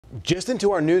Just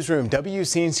into our newsroom,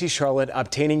 WCNC Charlotte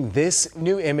obtaining this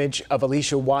new image of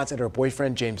Allisha Watts and her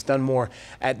boyfriend James Dunmore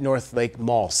at North Lake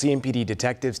Mall. CMPD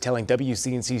detectives telling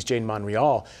WCNC's Jane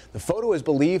Monreal the photo is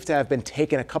believed to have been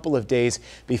taken a couple of days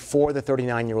before the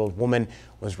 39-year-old woman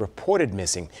was reported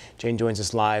missing. Jane joins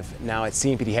us live now at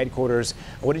CMPD headquarters.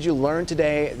 What did you learn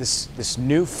today? This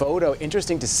new photo.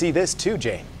 Interesting to see this too,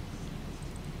 Jane.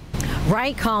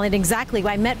 Right, Colin, exactly.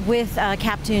 I met with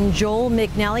Captain Joel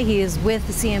McNally. He is with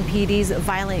the CMPD's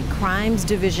Violent Crimes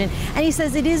Division, and he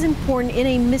says it is important in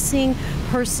a missing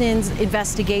persons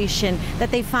investigation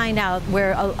that they find out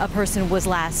where a person was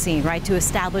last seen, right, to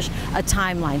establish a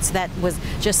timeline. So that was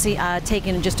just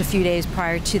taken just a few days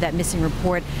prior to that missing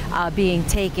report being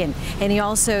taken. And he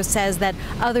also says that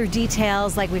other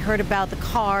details, like we heard about the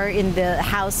car in the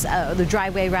house, the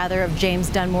driveway rather, of James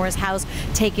Dunmore's house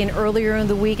taken earlier in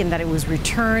the week, and that it was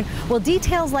returned. Well,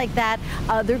 details like that,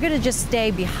 they're going to just stay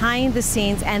behind the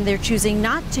scenes, and they're choosing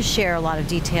not to share a lot of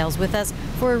details with us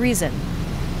for a reason.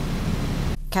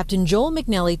 Captain Joel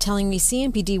McNally telling me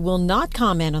CMPD will not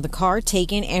comment on the car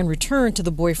taken and returned to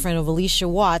the boyfriend of Allisha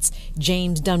Watts,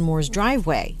 James Dunmore's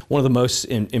driveway. One of the most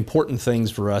important things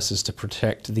for us is to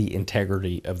protect the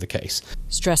integrity of the case.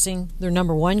 Stressing their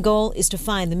 #1 goal is to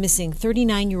find the missing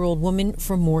 39-year-old woman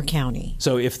from Moore County.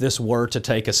 So if this were to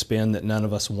take a spin that none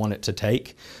of us want it to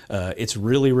take, it's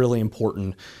really, really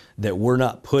important that we're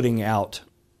not putting out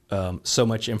so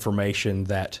much information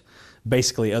that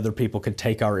basically other people could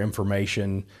take our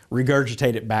information,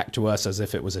 regurgitate it back to us as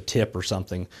if it was a tip or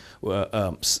something.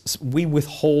 We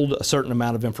withhold a certain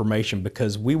amount of information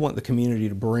because we want the community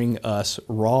to bring us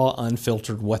raw,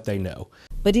 unfiltered what they know.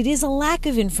 But it is a lack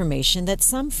of information that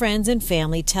some friends and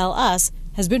family tell us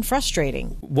has been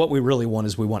frustrating. What we really want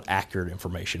is we want accurate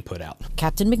information put out.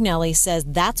 Captain McNally says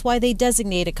that's why they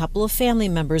designate a couple of family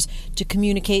members to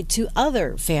communicate to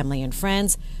other family and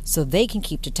friends so they can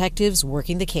keep detectives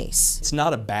working the case. It's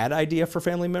not a bad idea for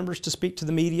family members to speak to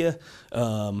the media.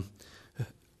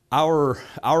 Our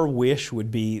wish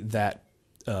would be that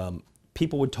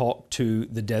people would talk to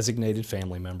the designated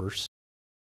family members.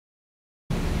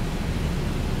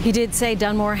 He did say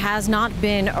Dunmore has not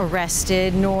been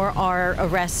arrested, nor are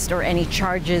arrests or any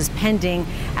charges pending,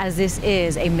 as this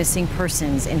is a missing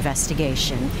persons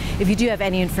investigation. If you do have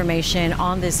any information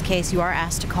on this case, you are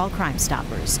asked to call Crime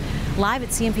Stoppers. Live at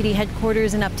CMPD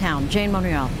headquarters in Uptown, Jane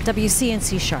Monreal,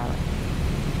 WCNC Charlotte.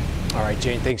 All right,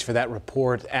 Jane, thanks for that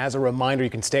report. As a reminder, you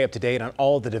can stay up to date on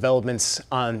all the developments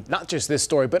on not just this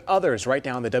story, but others right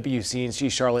now on the WCNC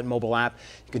Charlotte mobile app.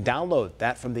 You can download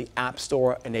that from the App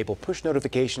Store, enable push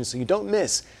notifications so you don't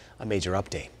miss a major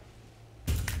update.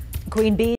 Queen Bee.